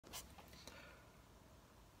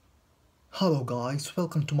Hello guys,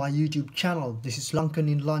 welcome to my YouTube channel. This is Lankan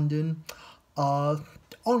in London. Uh,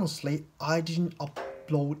 Honestly, I didn't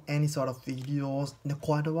upload any sort of videos in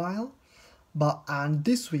quite a while, and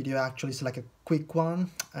this video actually is like a quick one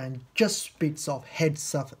and just bits of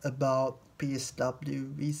heads up about PSW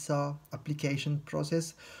visa application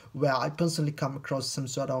process, where I personally come across some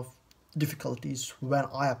sort of difficulties when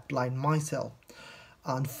I applied myself.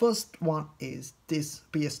 And first one is this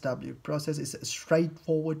PSW process is a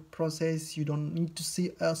straightforward process. You don't need to see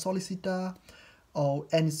a solicitor or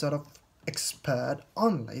any sort of expert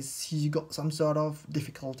unless you got some sort of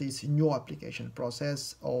difficulties in your application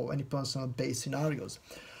process or any personal based scenarios.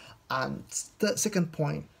 And the second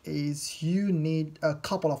point is you need a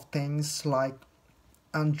couple of things like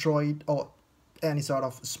Android or any sort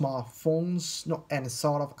of smartphones, not any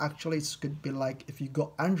sort of, actually it could be like if you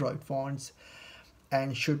got Android phones,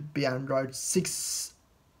 and should be Android 6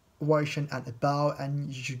 version and above, and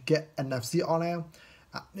you should get NFC on it.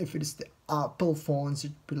 If it is the Apple phones,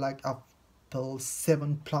 it'd be like Apple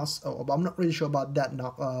 7 Plus. But I'm not really sure about that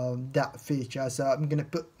now. That feature, so I'm gonna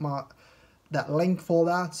put that link for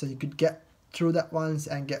that, so you could get through that ones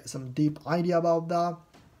and get some deep idea about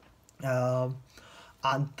that.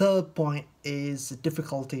 And third point is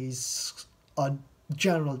difficulties,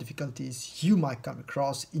 general difficulties you might come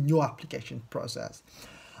across in your application process.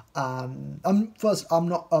 I'm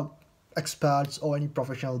not a expert or any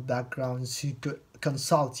professional backgrounds who could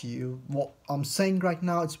consult you. What I'm saying right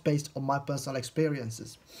now is based on my personal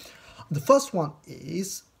experiences. The first one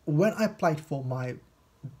is when I applied for my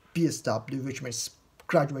PSW, which means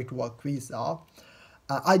graduate work visa.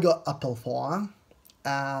 I got Apple phone,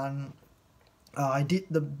 and I did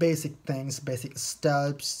the basic things, basic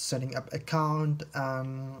steps, setting up account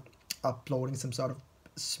and uploading some sort of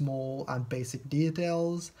small and basic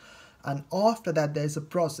details. And after that, there's a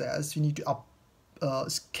process. You need to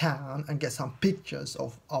scan and get some pictures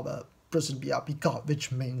of our present BRP card,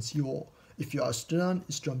 which means if you are a student,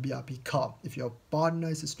 it's student BRP card. If your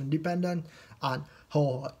partner is a student dependent, and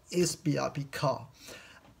her is BRP card.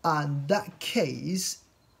 And that case,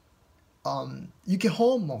 UK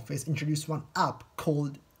Home Office introduced one app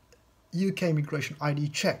called UK Immigration ID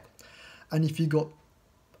Check, and if you got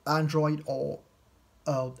Android or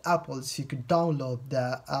Apples, you could download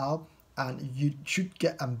that app and you should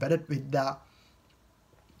get embedded with that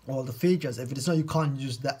all the features. If it is not, you can't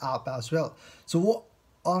use the app as well. So what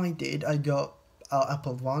I did, I got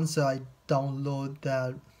Apple one, so I download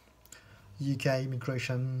the UK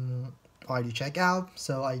Immigration ID Check app.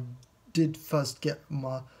 So I did first get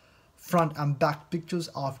my front and back pictures.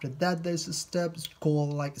 After that, there's a step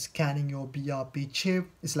called like scanning your BRP chip.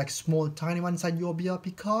 It's like small tiny one inside your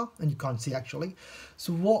BRP card, and you can't see actually.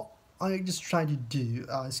 So what I just try to do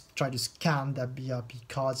is try to scan that BRP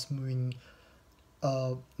cards, moving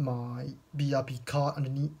my BRP card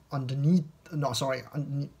underneath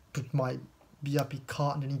put my BRP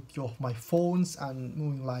card underneath my phones and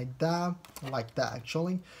moving like that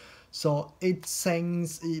actually. So it saying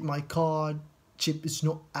my card chip is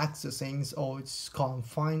not accessing, or it's can't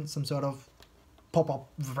find some sort of pop-up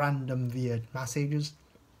random weird messages.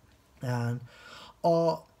 And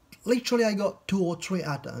literally I got 2 or 3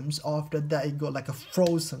 items. After that, it got like a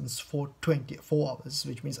frozen for 24 hours,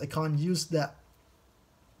 which means I can't use that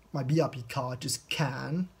my BRP card to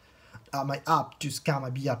scan my app to scan my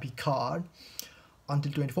BRP card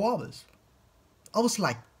until 24 hours. I was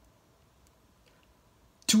like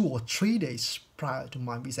 2 or 3 days prior to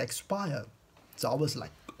my visa expire. So I was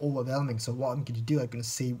like overwhelming. So what I'm going to do, I'm going to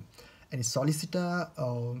see any solicitor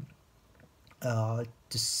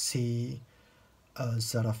to see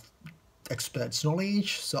sort of experts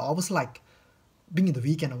knowledge. So I was like, being in the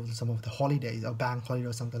weekend or some of the holidays or bank holiday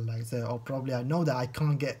or something like that, or probably I know that I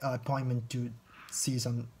can't get an appointment to see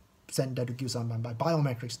some center to give some my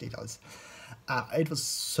biometrics details. It was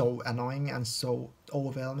so annoying and so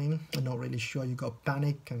overwhelming. I'm not really sure. You got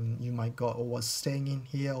panic and you might go overstaying in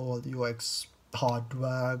here, or your hard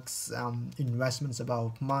works, investments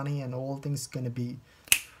about money and all things gonna be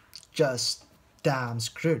just damn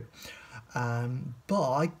screwed.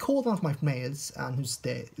 But I called one of my mates and who's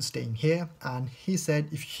staying here, and he said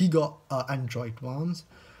if he got Android ones,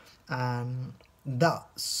 and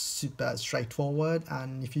that's super straightforward.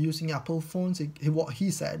 And if you're using Apple phones, what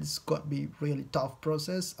he said, it's got to be really tough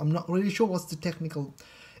process. I'm not really sure what's the technical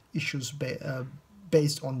issues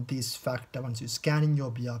based on this factor once you're scanning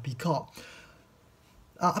your BRP card.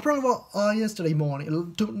 Yesterday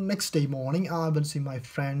morning, next day morning, I went to see my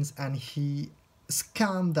friends, and he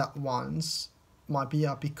scanned that once my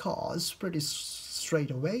BRP cards pretty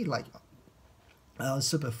straight away, like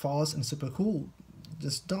super fast and super cool,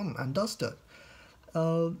 just done and dusted.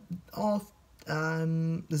 uh, of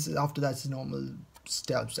this is, after that's normal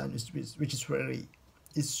steps, and which is very,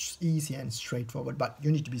 it's easy and straightforward, but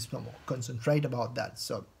you need to be more concentrate about that,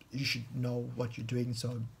 so you should know what you're doing.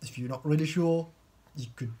 So if you're not really sure, you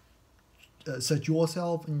could search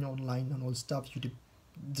yourself in online and all stuff, YouTube,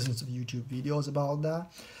 dozens of YouTube videos about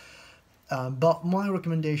that. But my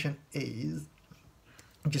recommendation is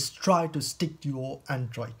just try to stick to your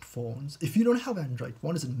Android phones. If you don't have Android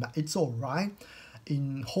phone, it's all right.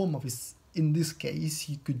 In home office, in this case,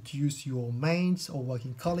 you could use your mates or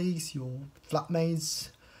working colleagues, your flatmates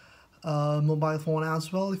mobile phone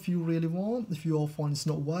as well if you really want, if your phone is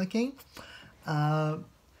not working.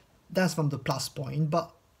 That's from the plus point,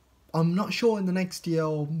 but I'm not sure in the next year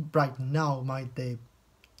or right now might the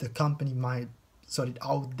company might sort it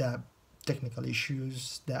out the technical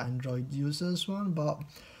issues the Android users one. But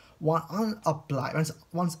once I applied, I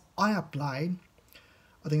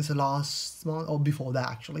think it's the last month or before that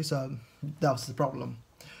actually, so that was the problem.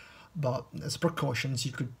 But as precautions,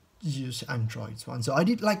 you could use Android's one. So I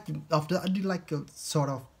did like, after I did like a sort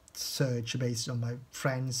of search based on my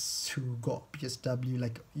friends who got PSW,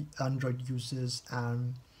 like Android users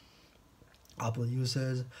and Apple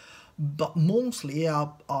users, but mostly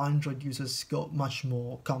our Android users got much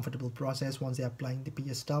more comfortable process once they're applying the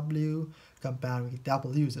PSW compared with the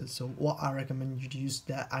Apple users. So what I recommend you to use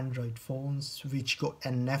the Android phones which got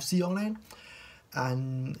NFC on it.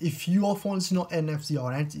 And if your phone is not NFC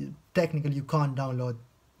on it, technically you can't download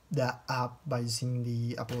the app by using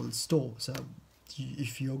the Apple Store. So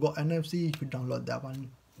if you got NFC, you could download that one.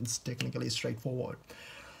 It's technically straightforward.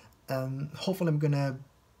 Hopefully I'm gonna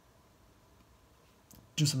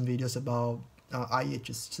do some videos about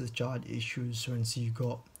IHS surcharge issues once you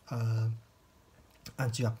got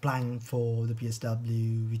and you're applying for the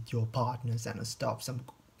PSW with your partners and stuff.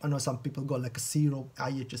 I know some people got like a zero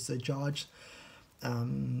IHS surcharge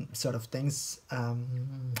sort of things.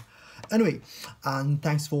 Anyway, and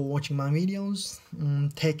thanks for watching my videos.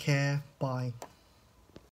 Take care. Bye.